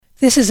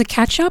This is a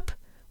catch-up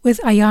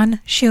with Ayan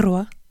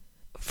Shirwa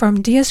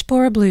from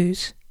Diaspora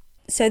Blues.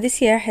 So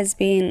this year has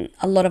been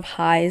a lot of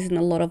highs and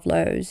a lot of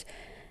lows.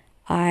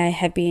 I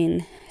have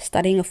been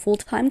studying a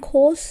full-time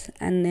course,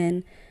 and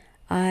then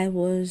I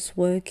was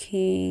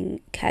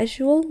working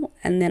casual,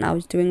 and then I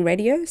was doing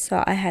radio.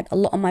 So I had a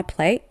lot on my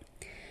plate,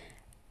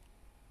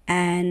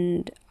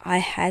 and I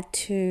had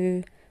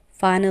to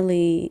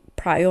finally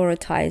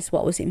prioritize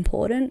what was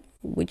important,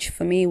 which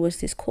for me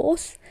was this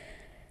course.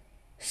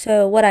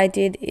 So what I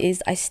did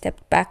is I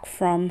stepped back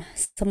from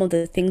some of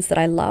the things that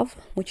I love,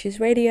 which is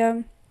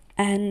radio,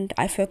 and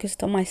I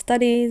focused on my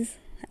studies,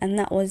 and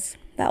that was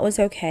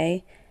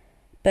okay.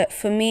 But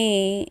for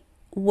me,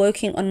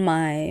 working on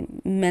my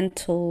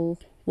mental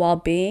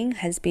well-being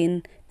has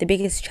been the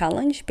biggest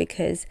challenge,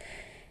 because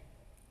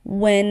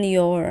when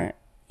you're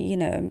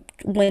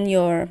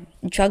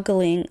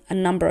juggling a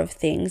number of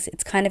things,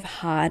 it's kind of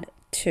hard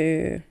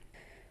to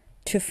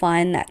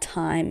find that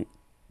time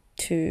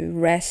to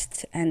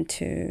rest and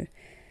to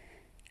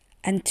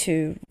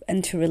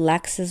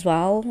relax as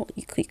well,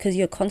 because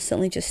you're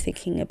constantly just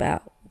thinking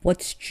about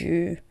what's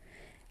due.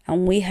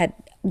 And we had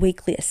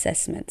weekly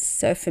assessments,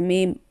 so for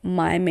me,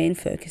 my main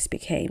focus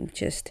became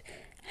just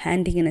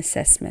handing in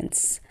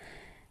assessments,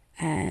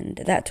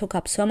 and that took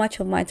up so much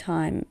of my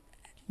time,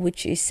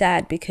 which is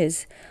sad,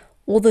 because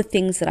all the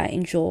things that I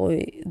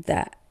enjoy,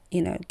 that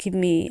give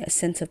me a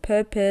sense of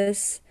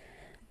purpose,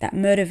 that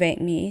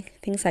motivate me,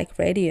 things like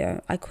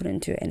radio, I couldn't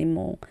do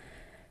anymore.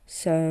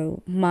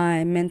 So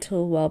my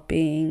mental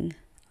well-being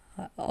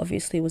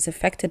obviously was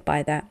affected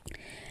by that.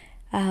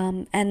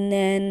 And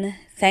then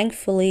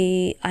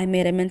thankfully I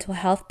made a mental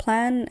health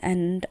plan,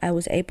 and I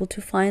was able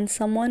to find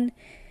someone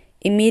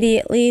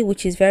immediately,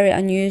 which is very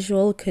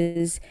unusual,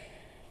 because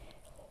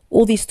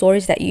all these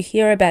stories that you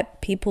hear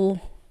about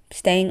people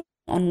staying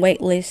on wait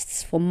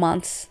lists for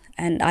months,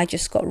 and I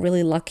just got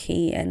really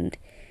lucky, and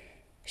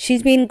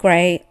she's been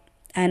great.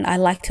 And I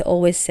like to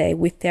always say,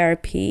 with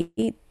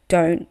therapy,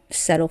 don't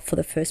settle for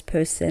the first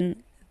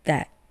person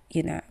that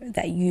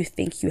you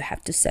think you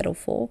have to settle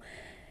for.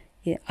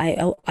 Yeah, I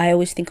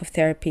always think of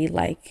therapy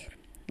like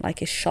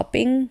a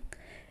shopping.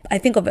 I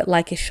think of it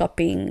like a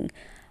shopping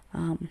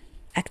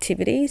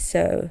activity.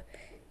 So,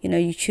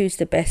 you choose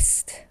the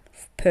best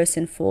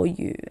person for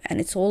you, and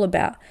it's all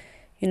about,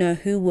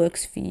 who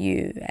works for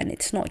you, and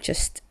it's not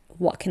just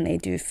what can they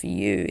do for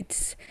you.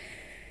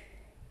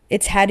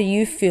 It's how do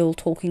you feel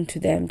talking to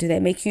them? Do they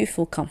make you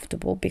feel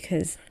comfortable?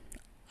 Because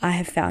I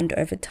have found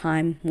over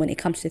time, when it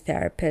comes to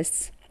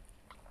therapists,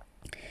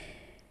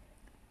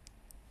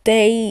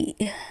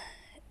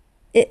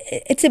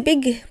 it's a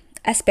big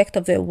aspect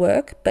of their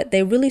work, but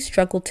they really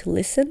struggle to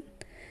listen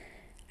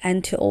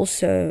and to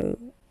also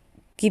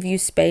give you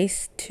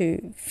space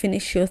to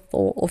finish your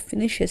thought or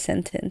finish your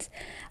sentence.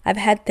 I've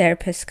had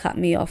therapists cut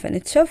me off, and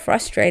it's so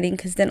frustrating,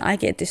 because then I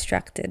get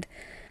distracted.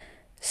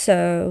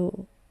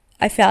 So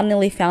I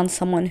finally found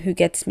someone who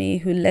gets me,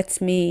 who lets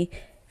me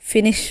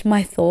finish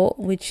my thought,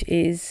 which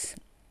is,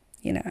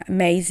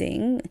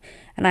 amazing.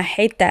 And I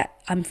hate that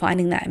I'm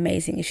finding that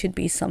amazing. It should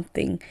be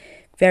something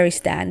very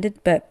standard,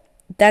 but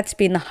that's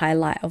been the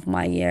highlight of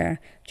my year,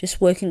 just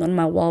working on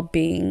my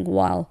well-being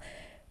while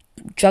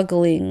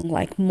juggling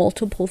like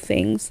multiple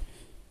things.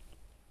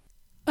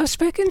 I've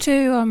spoken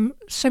to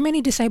so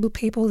many disabled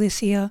people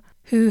this year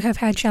who have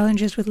had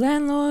challenges with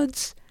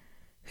landlords,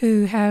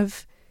 who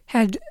have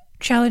had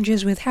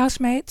challenges with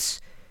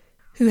housemates,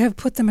 who have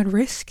put them at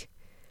risk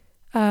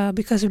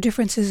because of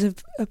differences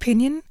of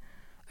opinion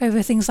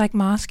over things like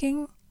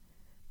masking,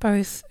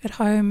 both at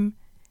home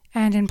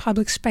and in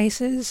public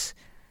spaces.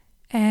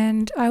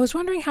 And I was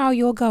wondering how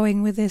you're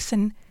going with this.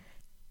 And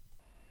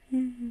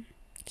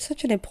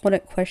Such an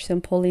important question,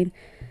 Pauline.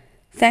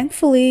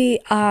 Thankfully,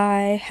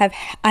 I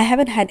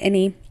haven't had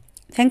any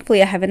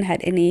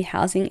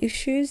housing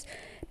issues,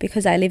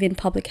 because I live in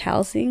public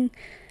housing,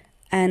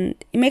 and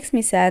it makes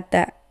me sad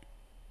that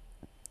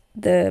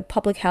the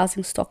public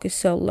housing stock is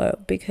so low,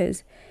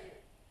 because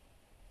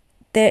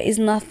there is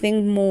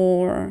nothing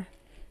more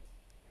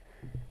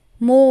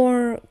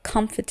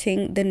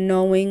comforting than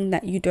knowing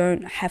that you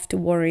don't have to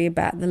worry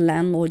about the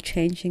landlord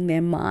changing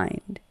their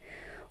mind,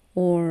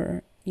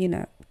 or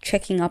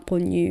checking up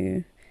on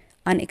you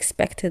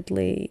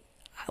unexpectedly.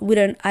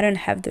 I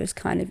don't have those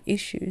kind of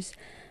issues.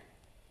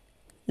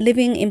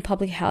 Living in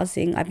public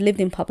housing, I've lived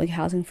in public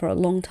housing for a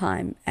long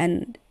time,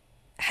 and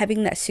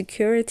having that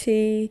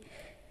security,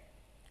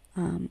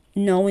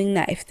 knowing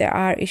that if there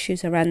are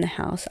issues around the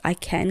house, I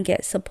can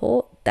get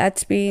support,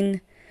 that's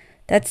been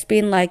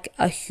like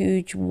a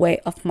huge weight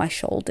off my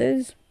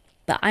shoulders.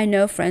 But I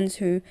know friends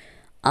who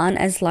aren't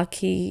as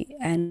lucky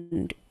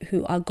and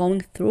who are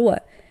going through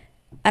it.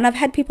 And I've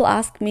had people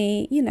ask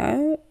me,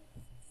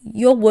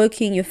 you're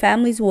working, your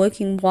family's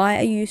working, why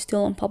are you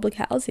still in public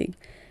housing?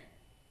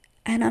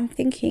 And I'm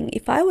thinking,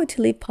 if I were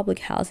to leave public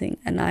housing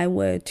and I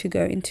were to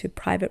go into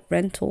private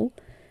rental,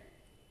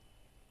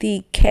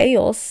 the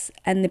chaos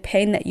and the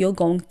pain that you're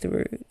going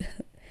through,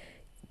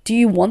 do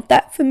you want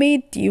that for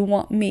me? Do you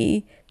want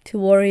me to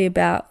worry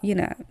about,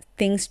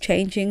 things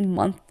changing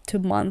month to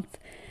month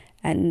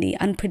and the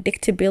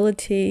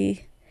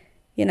unpredictability,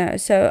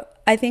 So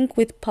I think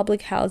with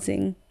public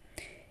housing,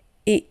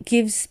 it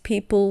gives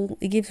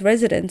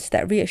residents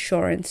that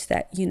reassurance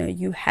that,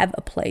 you have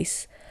a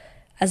place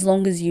as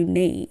long as you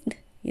need.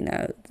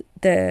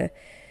 The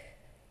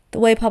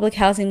way public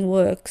housing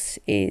works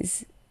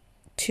is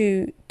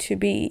to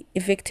be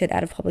evicted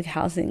out of public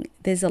housing,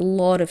 there's a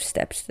lot of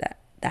steps that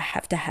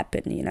have to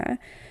happen,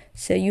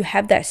 So you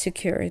have that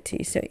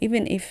security. So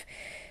even if,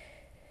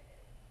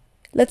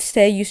 let's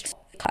say you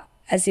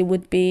as it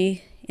would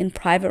be in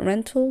private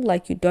rental,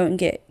 like you don't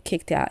get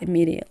kicked out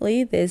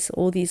immediately, there's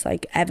all these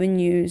like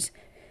avenues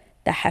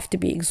that have to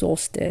be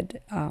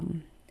exhausted,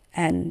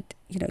 and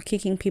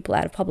kicking people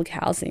out of public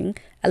housing,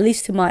 at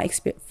least for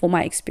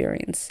my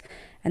experience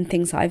and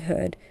things I've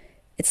heard,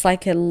 it's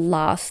like a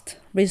last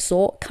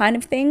resort kind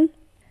of thing.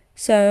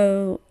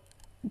 So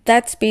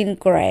that's been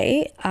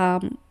great,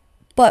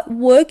 but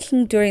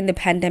working during the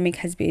pandemic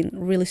has been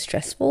really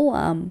stressful.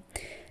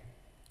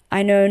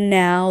 I know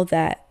now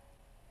that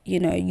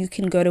you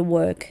can go to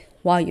work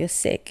while you're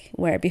sick,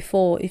 where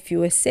before, if you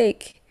were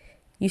sick,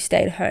 you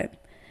stayed home.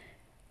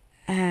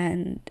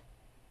 And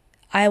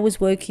I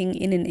was working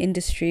in an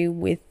industry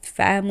with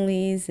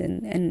families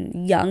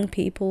and young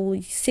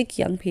people, sick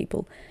young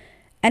people.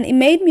 And it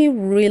made me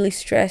really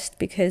stressed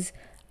because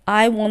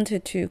I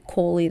wanted to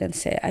call in and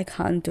say, I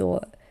can't do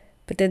it.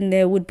 But then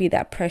there would be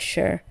that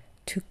pressure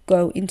to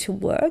go into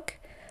work.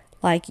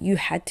 Like you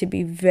had to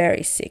be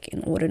very sick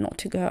in order not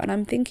to go. And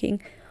I'm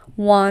thinking,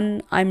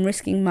 one, I'm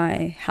risking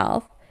my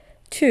health.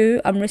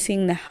 Two, I'm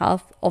risking the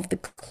health of the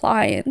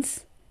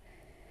clients.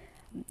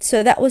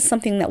 So that was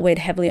something that weighed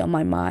heavily on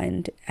my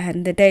mind.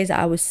 And the days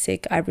I was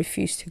sick, I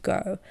refused to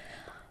go.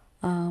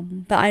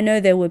 But I know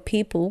there were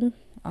people,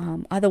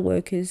 other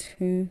workers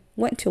who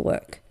went to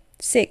work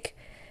sick.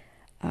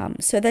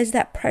 So there's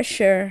that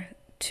pressure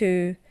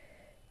to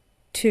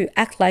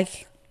act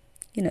like,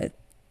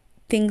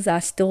 things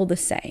are still the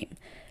same.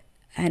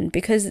 And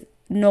because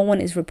no one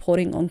is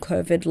reporting on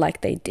COVID like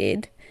they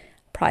did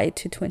prior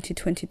to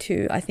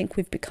 2022, I think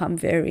we've become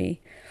very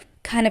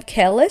kind of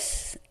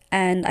careless.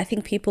 And I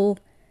think people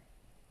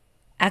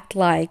act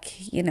like,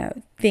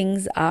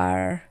 things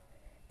are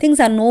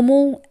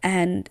normal,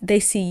 and they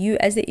see you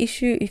as the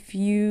issue if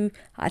you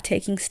are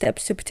taking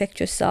steps to protect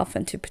yourself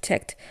and to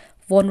protect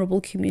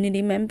vulnerable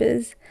community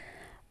members.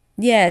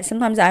 Yeah,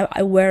 sometimes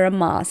I wear a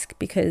mask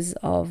because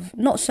of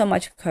not so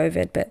much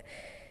COVID, but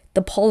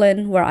the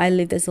pollen where I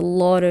live, there's a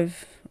lot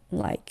of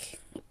like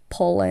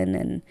pollen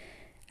and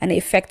it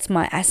affects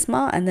my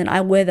asthma, and then I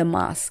wear the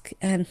mask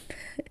and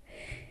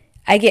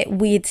I get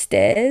weird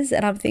stares,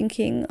 and I'm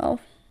thinking, oh,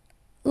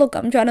 look,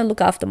 I'm trying to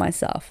look after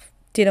myself.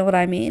 Do you know what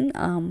I mean?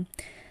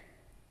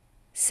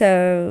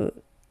 So,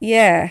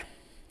 yeah.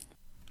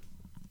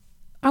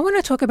 I want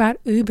to talk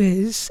about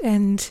Ubers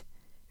and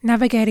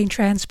navigating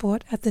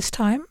transport at this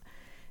time,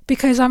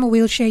 because I'm a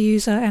wheelchair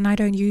user and I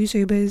don't use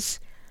Ubers,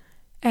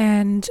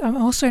 and I'm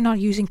also not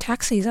using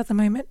taxis at the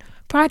moment.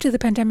 Prior to the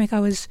pandemic,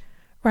 I was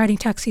riding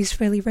taxis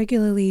fairly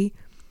regularly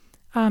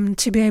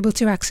to be able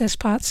to access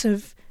parts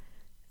of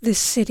this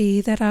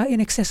city that are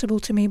inaccessible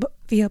to me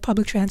via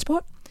public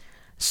transport.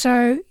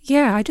 So,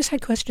 yeah, I just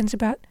had questions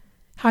about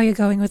how you're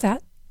going with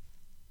that.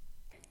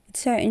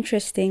 It's so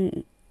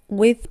interesting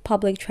with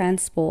public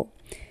transport.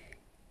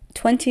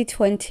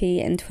 2020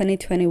 and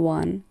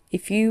 2021,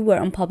 if you were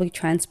on public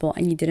transport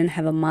and you didn't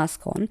have a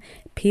mask on,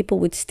 people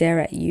would stare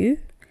at you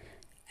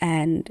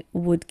and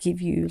would give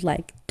you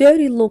like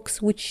dirty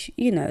looks, which,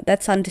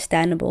 that's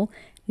understandable.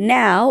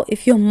 Now,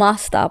 if you're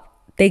masked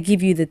up, they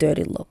give you the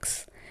dirty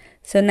looks.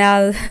 So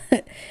now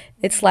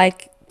it's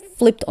like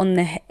flipped on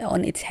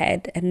its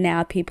head, and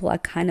now people are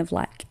kind of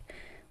like,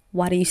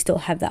 why do you still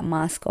have that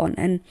mask on?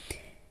 And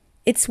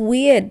it's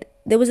weird.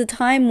 There was a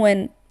time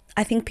when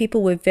I think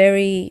people were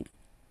very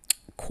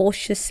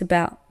cautious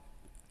about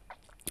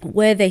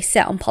where they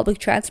sat on public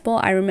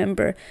transport. I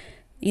remember,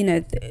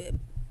 the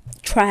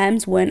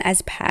trams weren't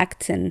as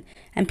packed, and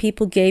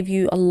people gave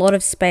you a lot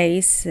of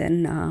space,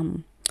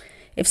 and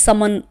if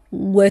someone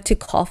were to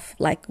cough,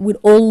 like we'd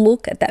all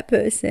look at that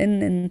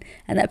person,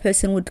 and that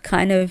person would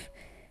kind of,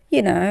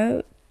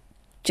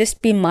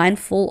 just be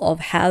mindful of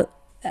how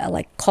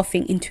like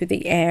coughing into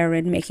the air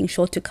and making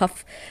sure to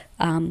cough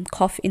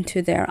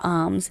into their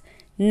arms.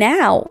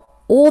 Now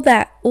all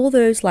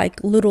those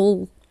like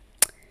little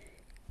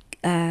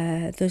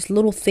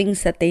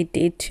things that they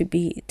did to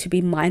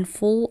be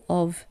mindful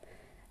of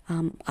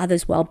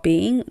others'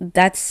 well-being,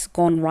 that's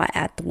gone right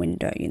out the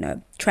window.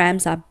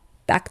 Trams are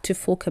back to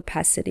full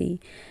capacity.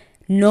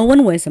 No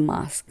one wears a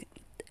mask.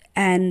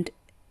 And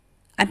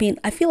I mean,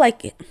 I feel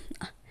like,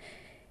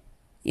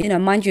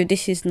 mind you,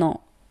 this is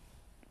not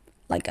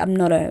like, I'm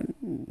not a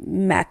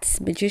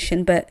maths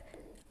magician, but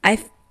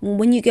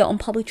when you get on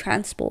public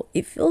transport,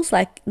 it feels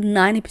like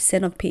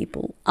 90% of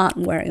people aren't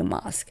wearing a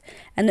mask.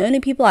 And the only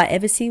people I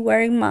ever see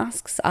wearing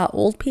masks are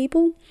old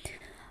people.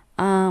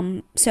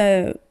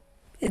 So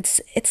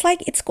it's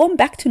like it's gone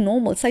back to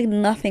normal. It's like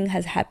nothing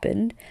has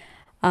happened.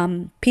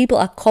 People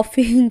are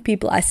coughing,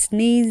 people are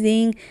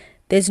sneezing.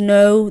 there's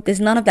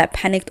none of that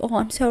panicked, oh,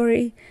 I'm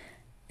sorry.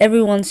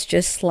 Everyone's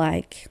just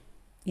like,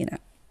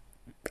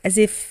 as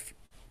if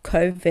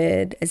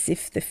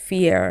the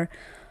fear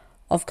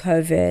of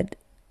COVID,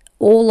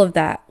 all of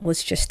that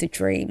was just a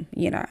dream.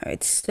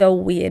 It's so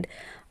weird.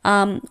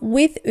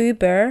 With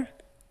Uber,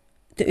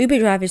 the Uber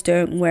drivers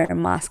don't wear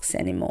masks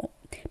anymore.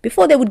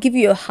 Before, they would give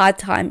you a hard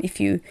time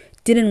if you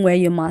didn't wear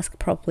your mask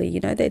properly.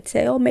 They'd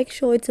say, oh, make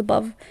sure it's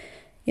above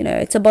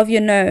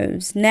your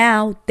nose.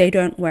 Now they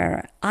don't wear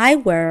it. I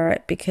wear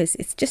it because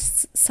it's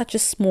just such a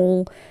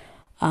small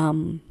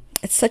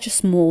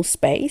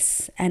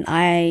space, and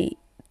I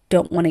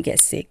don't want to get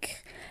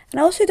sick.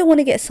 And I also don't want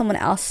to get someone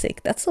else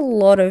sick. That's a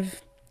lot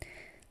of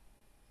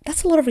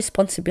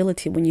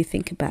responsibility when you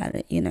think about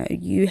it.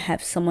 You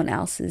have someone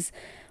else's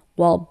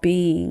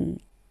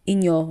well-being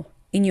in your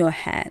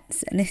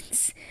hands, and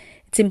it's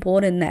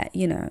important that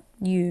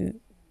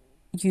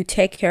you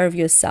take care of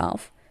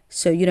yourself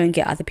so you don't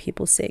get other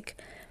people sick.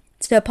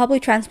 So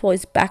public transport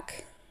is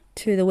back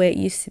to the way it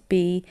used to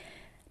be.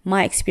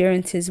 My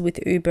experiences with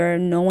Uber,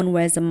 no one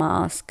wears a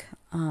mask.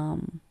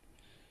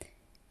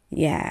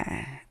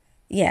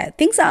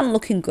 Things aren't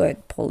looking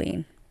good,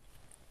 Pauline.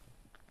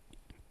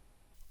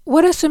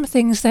 What are some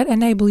things that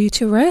enable you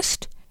to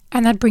rest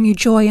and that bring you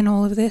joy in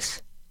all of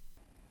this?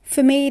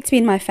 For me, it's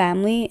been my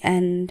family,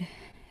 and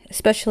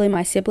especially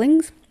my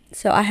siblings.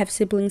 So I have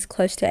siblings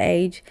close to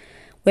age.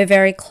 We're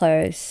very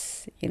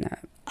close.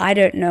 I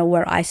don't know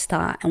where I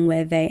start and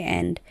where they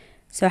end.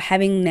 So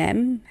having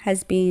them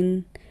has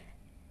been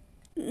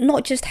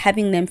not just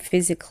having them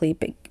physically,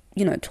 but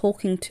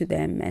talking to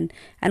them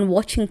and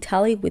watching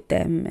telly with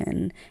them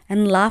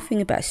and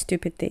laughing about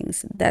stupid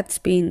things. That's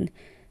been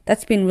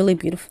really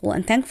beautiful,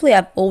 and thankfully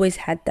I've always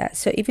had that.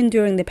 So even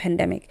during the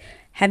pandemic,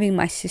 having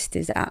my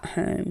sisters at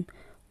home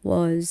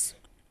was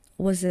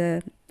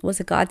a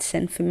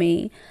godsend for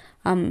me,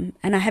 and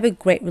I have a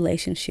great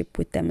relationship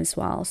with them as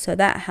well, so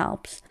that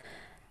helps.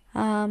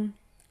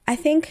 I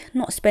think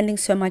not spending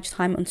so much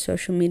time on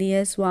social media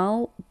as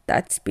well,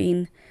 that's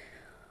been,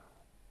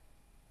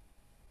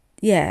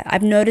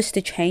 I've noticed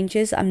the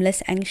changes. I'm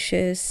less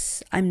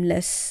anxious, I'm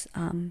less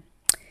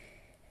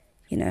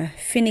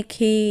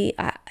finicky.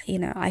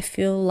 I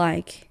feel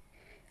like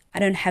I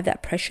don't have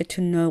that pressure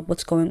to know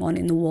what's going on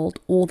in the world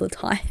all the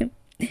time.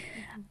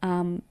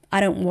 I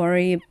don't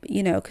worry,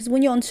 because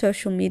when you're on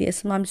social media,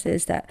 sometimes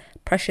there's that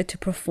pressure to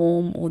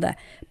perform or that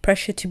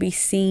pressure to be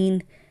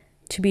seen,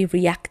 to be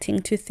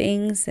reacting to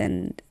things,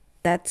 and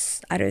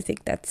I don't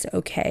think that's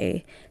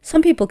okay.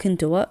 Some people can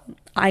do it.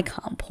 I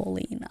can't,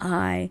 Pauline.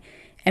 I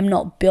am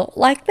not built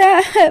like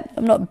that.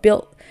 I'm not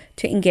built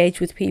to engage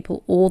with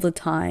people all the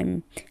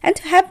time and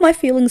to have my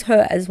feelings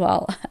hurt as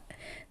well.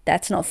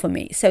 That's not for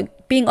me. So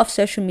being off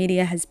social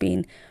media has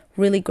been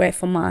really great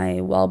for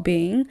my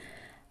well-being.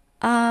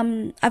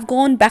 I've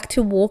gone back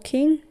to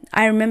walking.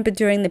 I remember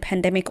during the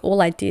pandemic,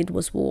 all I did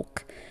was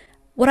walk.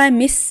 What I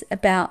miss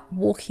about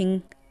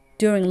walking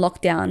during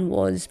lockdown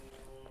was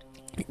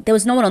there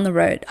was no one on the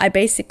road. I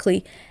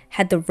basically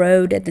had the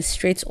road and the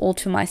streets all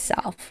to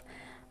myself,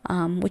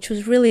 which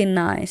was really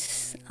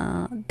nice.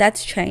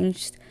 That's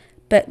changed.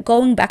 But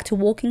going back to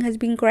walking has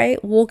been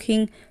great.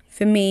 Walking,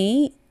 for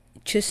me,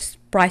 just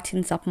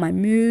brightens up my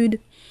mood.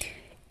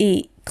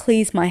 It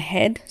clears my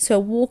head. So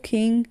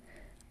walking,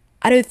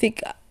 I don't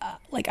think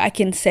I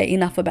can say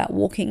enough about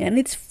walking, and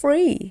it's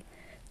free.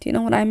 Do you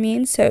know what I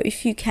mean? So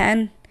if you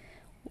can,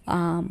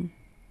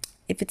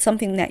 if it's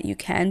something that you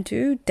can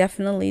do,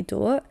 definitely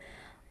do it.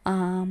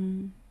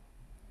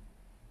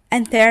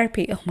 And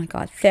therapy, oh my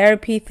God,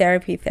 therapy.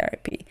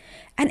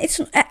 And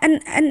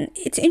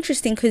it's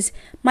interesting because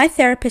my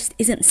therapist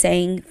isn't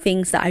saying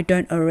things that I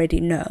don't already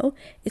know.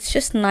 It's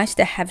just nice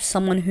to have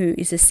someone who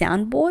is a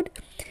soundboard,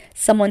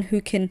 someone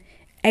who can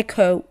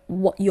echo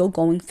what you're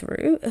going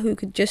through, who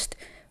could just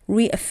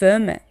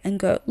reaffirm it and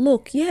go,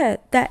 look, yeah,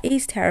 that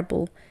is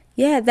terrible.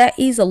 Yeah, that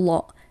is a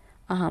lot.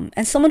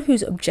 And someone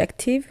who's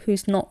objective,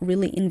 who's not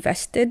really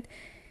invested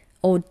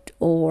or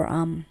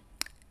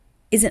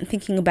isn't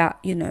thinking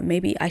about,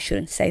 maybe I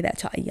shouldn't say that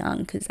to a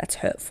young because that's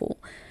hurtful.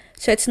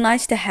 So it's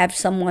nice to have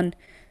someone,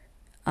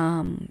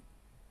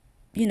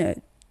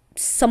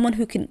 someone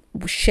who can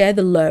share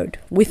the load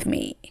with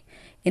me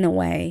in a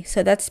way.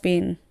 So that's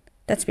been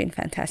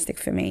fantastic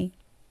for me.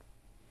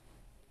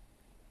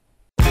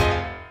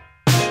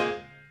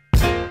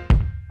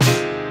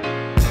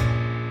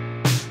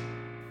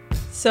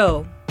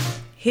 So,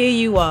 here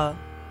you are,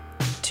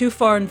 too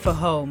foreign for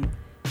home,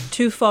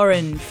 too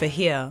foreign for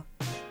here,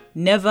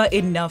 never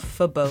enough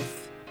for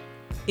both.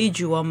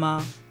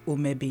 Ijuoma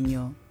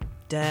Umebinyo,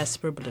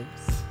 Diaspora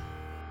Blues.